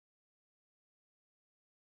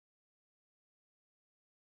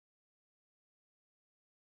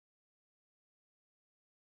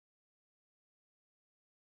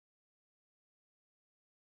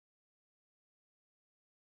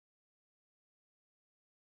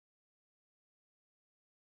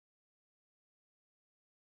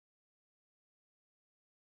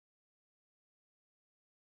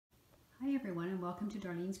Hi everyone, and welcome to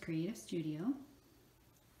Darlene's Creative Studio.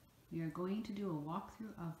 We are going to do a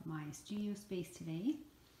walkthrough of my studio space today.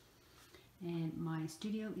 And my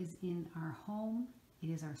studio is in our home.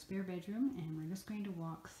 It is our spare bedroom, and we're just going to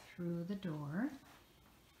walk through the door.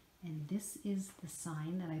 And this is the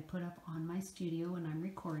sign that I put up on my studio when I'm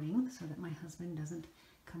recording so that my husband doesn't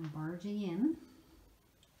come barging in.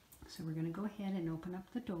 So we're going to go ahead and open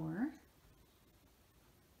up the door.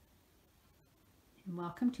 And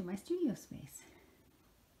welcome to my studio space.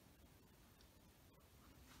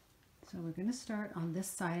 So we're going to start on this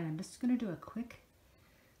side, and I'm just going to do a quick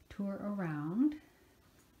tour around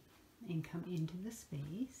and come into the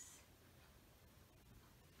space.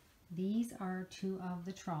 These are two of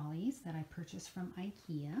the trolleys that I purchased from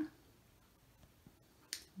IKEA.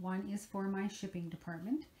 One is for my shipping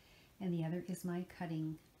department, and the other is my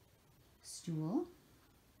cutting stool.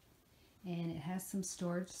 And it has some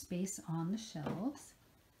storage space on the shelves.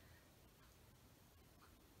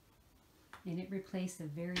 And it replaced a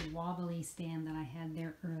very wobbly stand that I had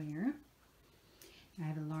there earlier. I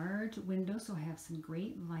have a large window, so I have some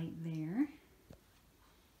great light there.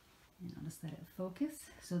 And I'll just let it focus.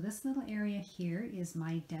 So this little area here is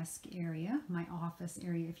my desk area, my office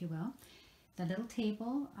area, if you will. The little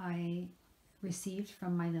table I received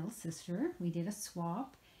from my little sister. We did a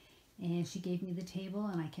swap. And she gave me the table,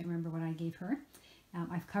 and I can't remember what I gave her.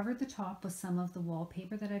 I've covered the top with some of the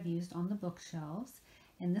wallpaper that I've used on the bookshelves.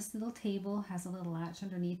 And this little table has a little latch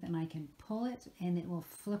underneath, and I can pull it and it will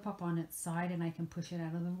flip up on its side, and I can push it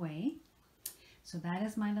out of the way. So that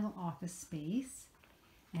is my little office space.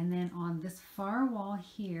 And then on this far wall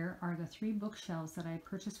here are the 3 bookshelves that I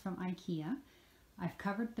purchased from IKEA. I've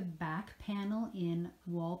covered the back panel in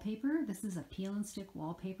wallpaper. This is a peel and stick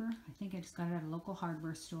wallpaper. I think I just got it at a local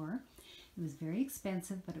hardware store. It was very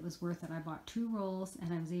expensive, but it was worth it. I bought 2 rolls,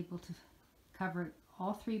 and I was able to cover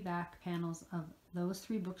all 3 back panels of those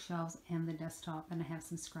 3 bookshelves and the desktop, and I have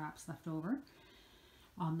some scraps left over.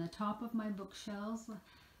 On the top of my bookshelves,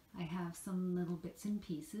 I have some little bits and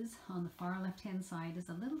pieces. On the far left hand side is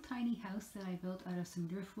a little tiny house that I built out of some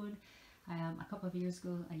driftwood. A couple of years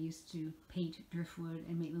ago, I used to paint driftwood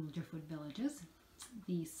and make little driftwood villages.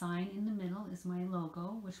 The sign in the middle is my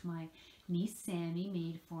logo, which my niece Sammy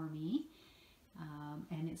made for me.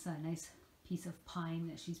 And it's a nice piece of pine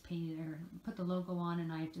that she's painted or put the logo on,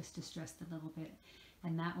 and I've just distressed a little bit.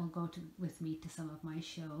 And that will go with me to some of my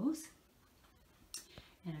shows.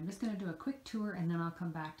 And I'm just going to do a quick tour, and then I'll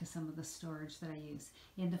come back to some of the storage that I use.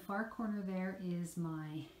 In the far corner there is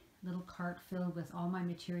my little cart filled with all my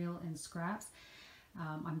material and scraps.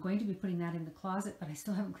 I'm going to be putting that in the closet, but I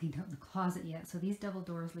still haven't cleaned out the closet yet. So these double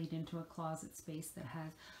doors lead into a closet space that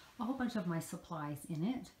has a whole bunch of my supplies in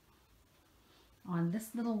it. On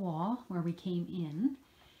this little wall where we came in,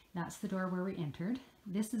 that's the door where we entered.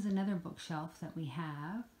 This is another bookshelf that we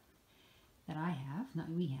have, and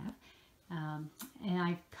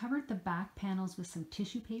I've covered the back panels with some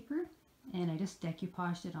tissue paper. And I just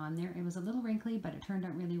decoupaged it on there. It was a little wrinkly, but it turned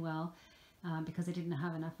out really well because I didn't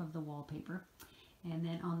have enough of the wallpaper. And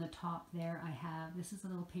then on the top there I have, this is a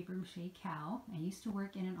little paper mache cow. I used to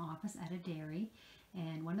work in an office at a dairy,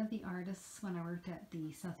 and one of the artists, when I worked at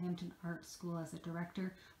the Southampton Art School as a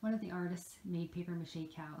director, one of the artists made paper mache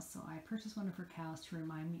cows. So I purchased one of her cows to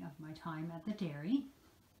remind me of my time at the dairy.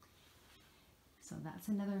 So that's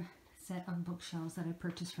another set of bookshelves that I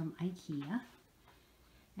purchased from IKEA.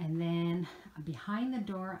 And then behind the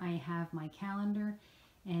door I have my calendar,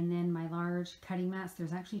 and then my large cutting mats.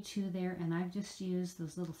 There's actually 2 there, and I've just used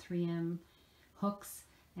those little 3M hooks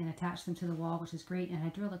and attached them to the wall, which is great. And I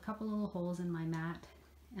drilled a couple little holes in my mat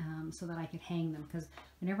so that I could hang them, because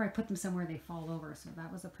whenever I put them somewhere they fall over, so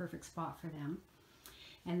that was a perfect spot for them.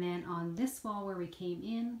 And then on this wall where we came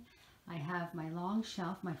in, I have my long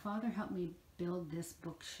shelf. My father helped me build this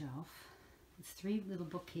bookshelf. It's 3 little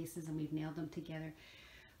bookcases, and we've nailed them together.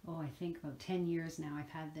 Oh, I think about 10 years now I've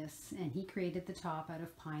had this, and he created the top out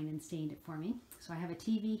of pine and stained it for me. So I have a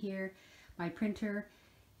TV here, my printer,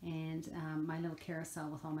 and my little carousel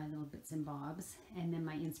with all my little bits and bobs, and then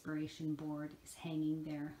my inspiration board is hanging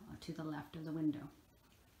there to the left of the window.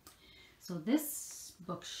 So this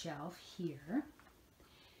bookshelf here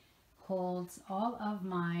holds all of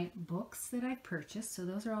my books that I've purchased. So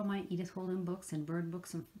those are all my Edith Holden books and bird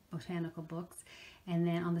books and botanical books. And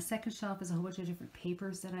then on the second shelf is a whole bunch of different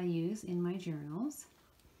papers that I use in my journals.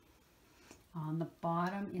 On the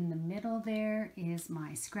bottom in the middle there is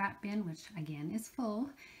my scrap bin, which again is full.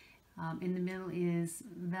 In the middle is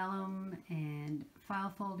vellum and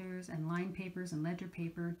file folders and line papers and ledger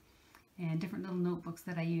paper and different little notebooks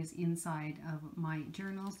that I use inside of my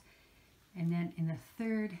journals. And then in the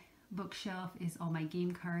third bookshelf is all my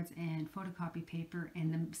game cards and photocopy paper,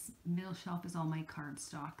 and the middle shelf is all my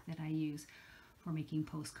cardstock that I use for making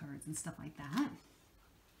postcards and stuff like that.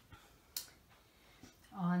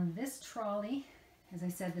 On this trolley, as I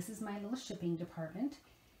said, this is my little shipping department,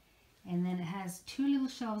 and then it has two little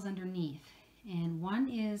shelves underneath, and one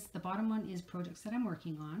is, the bottom one is projects that I'm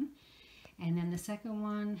working on, and then the second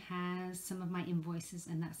one has some of my invoices,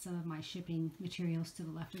 and that's some of my shipping materials to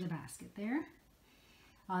the left of the basket there.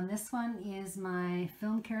 On this one is my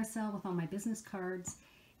film carousel with all my business cards,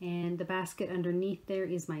 and the basket underneath there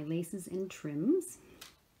is my laces and trims.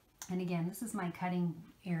 And again, this is my cutting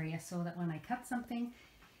area, so that when I cut something,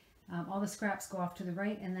 all the scraps go off to the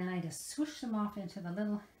right, and then I just swoosh them off into the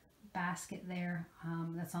little basket there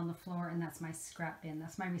that's on the floor, and that's my scrap bin.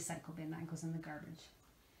 That's my recycle bin that goes in the garbage.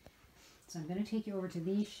 So I'm going to take you over to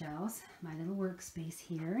these shelves, my little workspace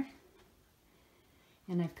here.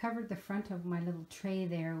 And I've covered the front of my little tray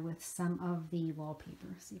there with some of the wallpaper.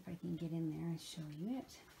 See if I can get in there and show you it.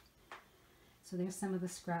 So there's some of the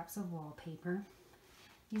scraps of wallpaper.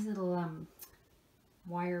 These little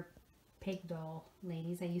wire peg doll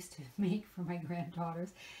ladies I used to make for my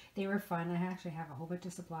granddaughters. They were fun. I actually have a whole bunch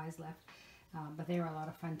of supplies left, but they were a lot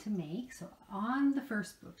of fun to make. So on the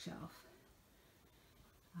first bookshelf,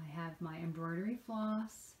 I have my embroidery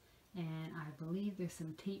floss, and I believe there's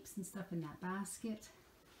some tapes and stuff in that basket.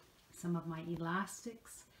 Some of my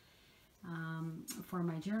elastics for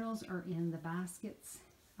my journals are in the baskets.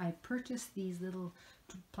 I purchased these little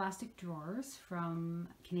plastic drawers from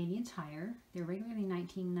Canadian Tire. They're regularly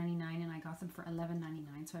 $19.99, and I got them for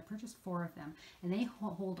 $11.99, so I purchased 4 of them, and they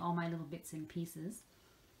hold all my little bits and pieces.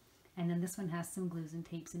 And then this one has some glues and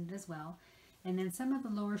tapes in it as well. And then some of the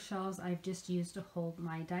lower shelves I've just used to hold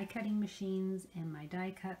my die cutting machines and my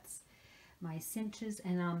die cuts, my cinches,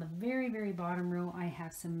 and on the very, very bottom row I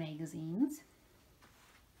have some magazines.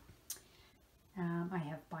 I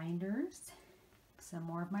have binders, some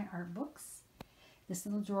more of my art books. This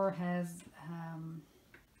little drawer has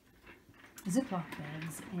Ziploc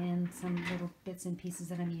bags and some little bits and pieces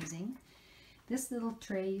that I'm using. This little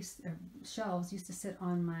tray, shelves used to sit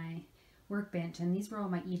on my workbench, and these were all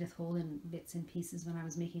my Edith Holden bits and pieces when I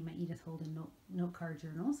was making my Edith Holden note card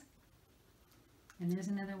journals. And there's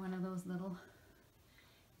another one of those little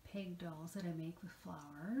peg dolls that I make with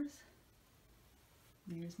flowers.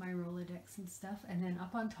 There's my Rolodex and stuff. And then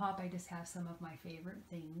up on top I just have some of my favorite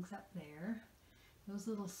things up there. Those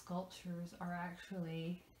little sculptures are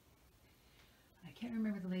actually, I can't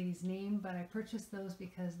remember the lady's name, but I purchased those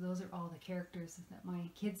because those are all the characters that my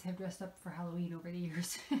kids have dressed up for Halloween over the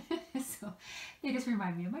years. So they just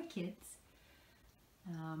remind me of my kids.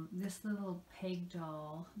 This little peg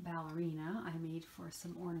doll ballerina I made for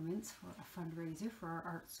some ornaments for a fundraiser for our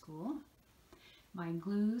art school. My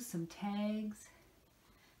glues, some tags.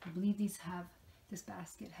 I believe these have, this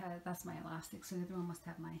basket has, that's my elastic, so the other one must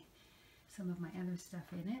have some of my other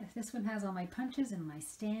stuff in it. This one has all my punches and my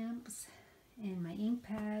stamps and my ink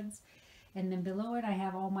pads, and then below it I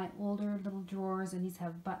have all my older little drawers, and these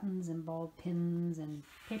have buttons and ball pins and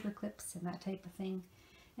paper clips and that type of thing,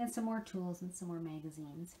 and some more tools and some more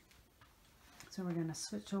magazines. So we're going to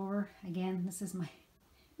switch over again. This is my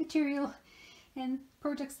material and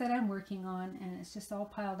projects that I'm working on, and it's just all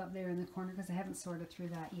piled up there in the corner because I haven't sorted through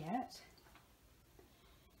that yet.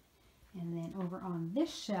 And then over on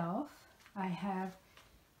this shelf I have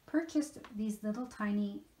purchased these little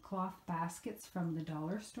tiny cloth baskets from the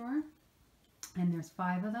dollar store, and there's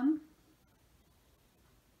 5 of them,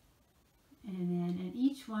 and then in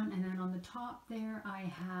each one, and then on the top there I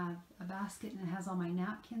have a basket, and it has all my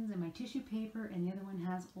napkins and my tissue paper, and the other one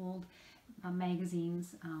has old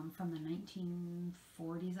magazines from the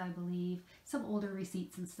 1940s, I believe, some older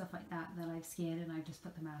receipts and stuff like that that I've scanned, and I've just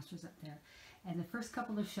put the masters up there. And the first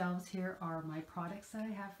couple of shelves here are my products that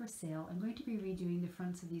I have for sale. I'm going to be redoing the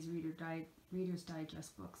fronts of these Reader's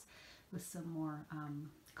Digest books with some more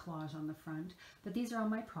collage on the front. But these are all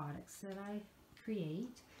my products that I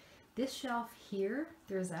create. This shelf here,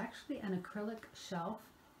 there's actually an acrylic shelf.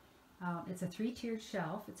 It's a 3-tiered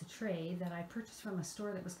shelf. It's a tray that I purchased from a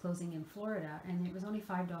store that was closing in Florida, and it was only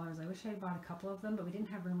 $5. I wish I had bought a couple of them, but we didn't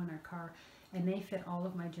have room in our car, and they fit all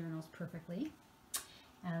of my journals perfectly.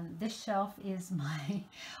 And this shelf is my,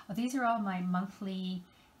 these are all my monthly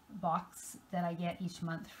box that I get each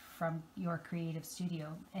month from Your Creative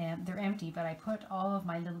Studio, and they're empty, but I put all of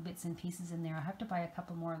my little bits and pieces in there. I have to buy a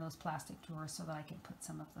couple more of those plastic drawers so that I can put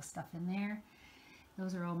some of the stuff in there.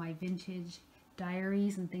 Those are all my vintage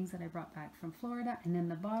diaries and things that I brought back from Florida. And then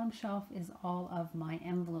the bottom shelf is all of my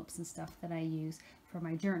envelopes and stuff that I use for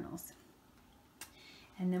my journals.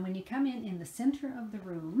 And then when you come in the center of the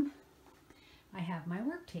room, I have my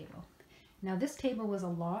work table. Now this table was a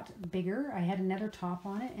lot bigger. I had another top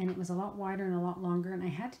on it and it was a lot wider and a lot longer, and I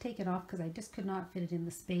had to take it off because I just could not fit it in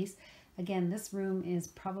the space. Again, this room is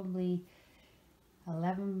probably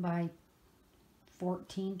 11 by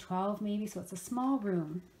 14, 12 maybe, so it's a small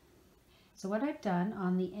room. So what I've done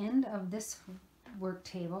on the end of this work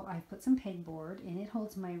table, I've put some pegboard, and it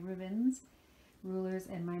holds my ribbons, rulers,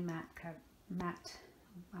 and my mat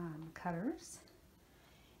cutters.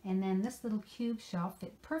 And then this little cube shelf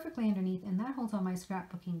fit perfectly underneath, and that holds all my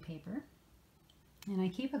scrapbooking paper. And I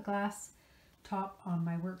keep a glass top on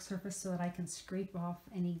my work surface so that I can scrape off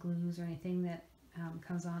any glues or anything that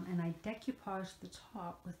comes on. And I decoupage the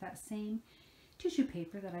top with that same tissue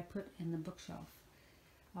paper that I put in the bookshelf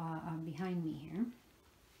behind me here.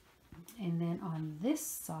 And then on this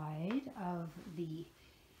side of the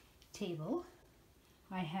table,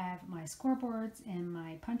 I have my scoreboards and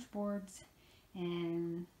my punch boards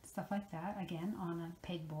and stuff like that, again on a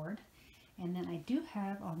pegboard. And then I do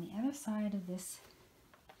have on the other side of this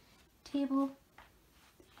table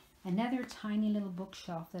another tiny little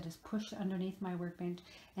bookshelf that is pushed underneath my workbench,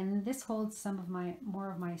 and this holds some of my more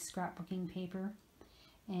of my scrapbooking paper,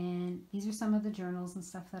 and these are some of the journals and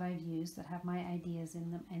stuff that I've used that have my ideas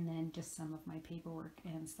in them, and then just some of my paperwork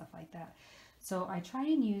and stuff like that. So I try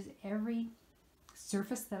and use every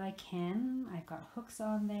surface that I can. I've got hooks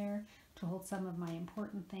on there to hold some of my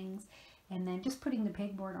important things, and then just putting the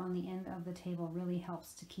pegboard on the end of the table really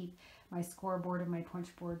helps to keep my scoreboard and my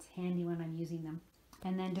punch boards handy when I'm using them.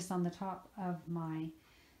 And then just on the top of my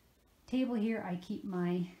table here, I keep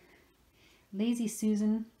my Lazy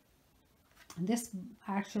Susan. This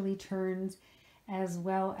actually turns, as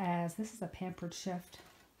well as this is a Pampered Chef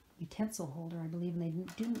utensil holder, I believe, and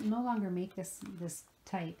they no longer make this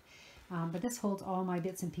type. But this holds all my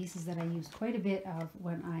bits and pieces that I use quite a bit of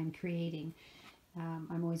when I'm creating.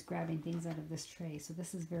 I'm always grabbing things out of this tray, so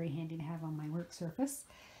this is very handy to have on my work surface.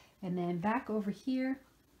 And then back over here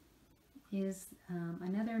is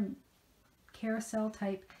another carousel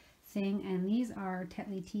type thing, and these are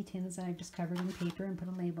Tetley tea tins that I've just covered in paper and put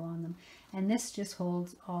a label on them. And this just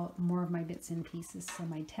holds more of my bits and pieces. So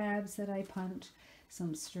my tabs that I punch,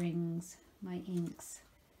 some strings, my inks,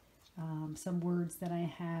 some words that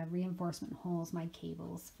I have, reinforcement holes, my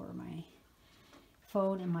cables for my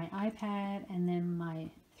phone and my iPad, and then my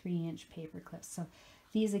 3-inch paper clips. So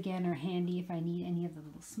these again are handy if I need any of the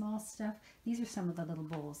little small stuff. These are some of the little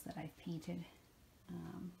bowls that I've painted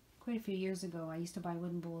quite a few years ago. I used to buy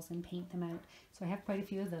wooden bowls and paint them out, so I have quite a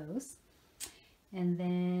few of those. And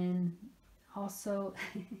then also,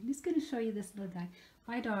 I'm just going to show you this little guy.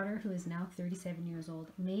 My daughter, who is now 37 years old,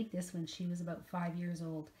 made this when she was about 5 years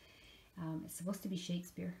old. It's supposed to be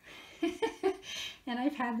Shakespeare. And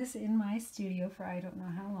I've had this in my studio for I don't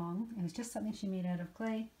know how long. It was just something she made out of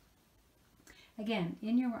clay. Again,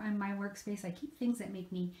 in my workspace, I keep things that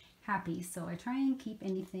make me happy. So I try and keep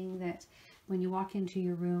anything that when you walk into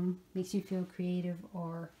your room makes you feel creative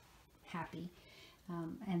or happy.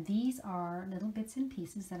 And these are little bits and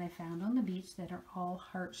pieces that I found on the beach that are all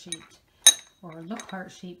heart-shaped, or look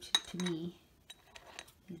heart-shaped to me.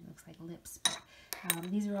 These looks like lips. But,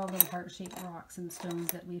 these are all little heart-shaped rocks and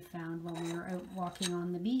stones that we found when we were out walking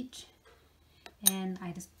on the beach. And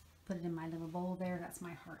I just put it in my little bowl there. That's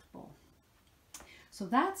my heart bowl. So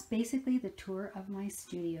that's basically the tour of my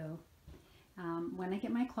studio. When I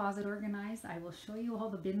get my closet organized, I will show you all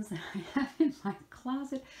the bins that I have in my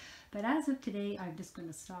closet. But as of today, I'm just going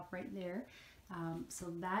to stop right there. So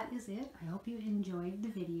that is it. I hope you enjoyed the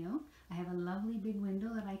video. I have a lovely big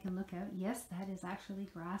window that I can look out. Yes, that is actually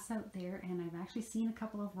grass out there, and I've actually seen a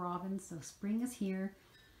couple of robins, so spring is here.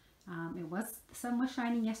 The sun was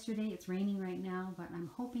shining yesterday. It's raining right now, but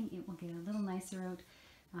I'm hoping it will get a little nicer out.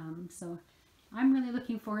 So I'm really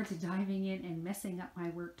looking forward to diving in and messing up my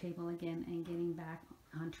work table again and getting back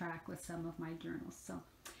on track with some of my journals. So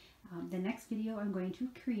the next video I'm going to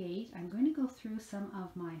create, I'm going to go through some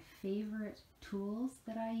of my favorite tools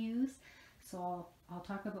that I use. So I'll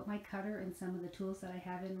talk about my cutter and some of the tools that I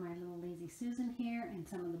have in my little Lazy Susan here, and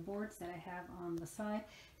some of the boards that I have on the side.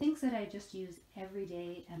 Things that I just use every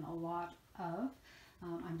day and a lot of.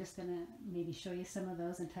 I'm just going to maybe show you some of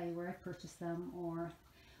those and tell you where I purchased them or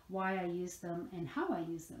why I use them and how I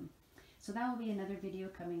use them. So that will be another video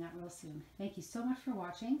coming out real soon. Thank you so much for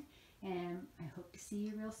watching, and I hope to see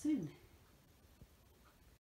you real soon.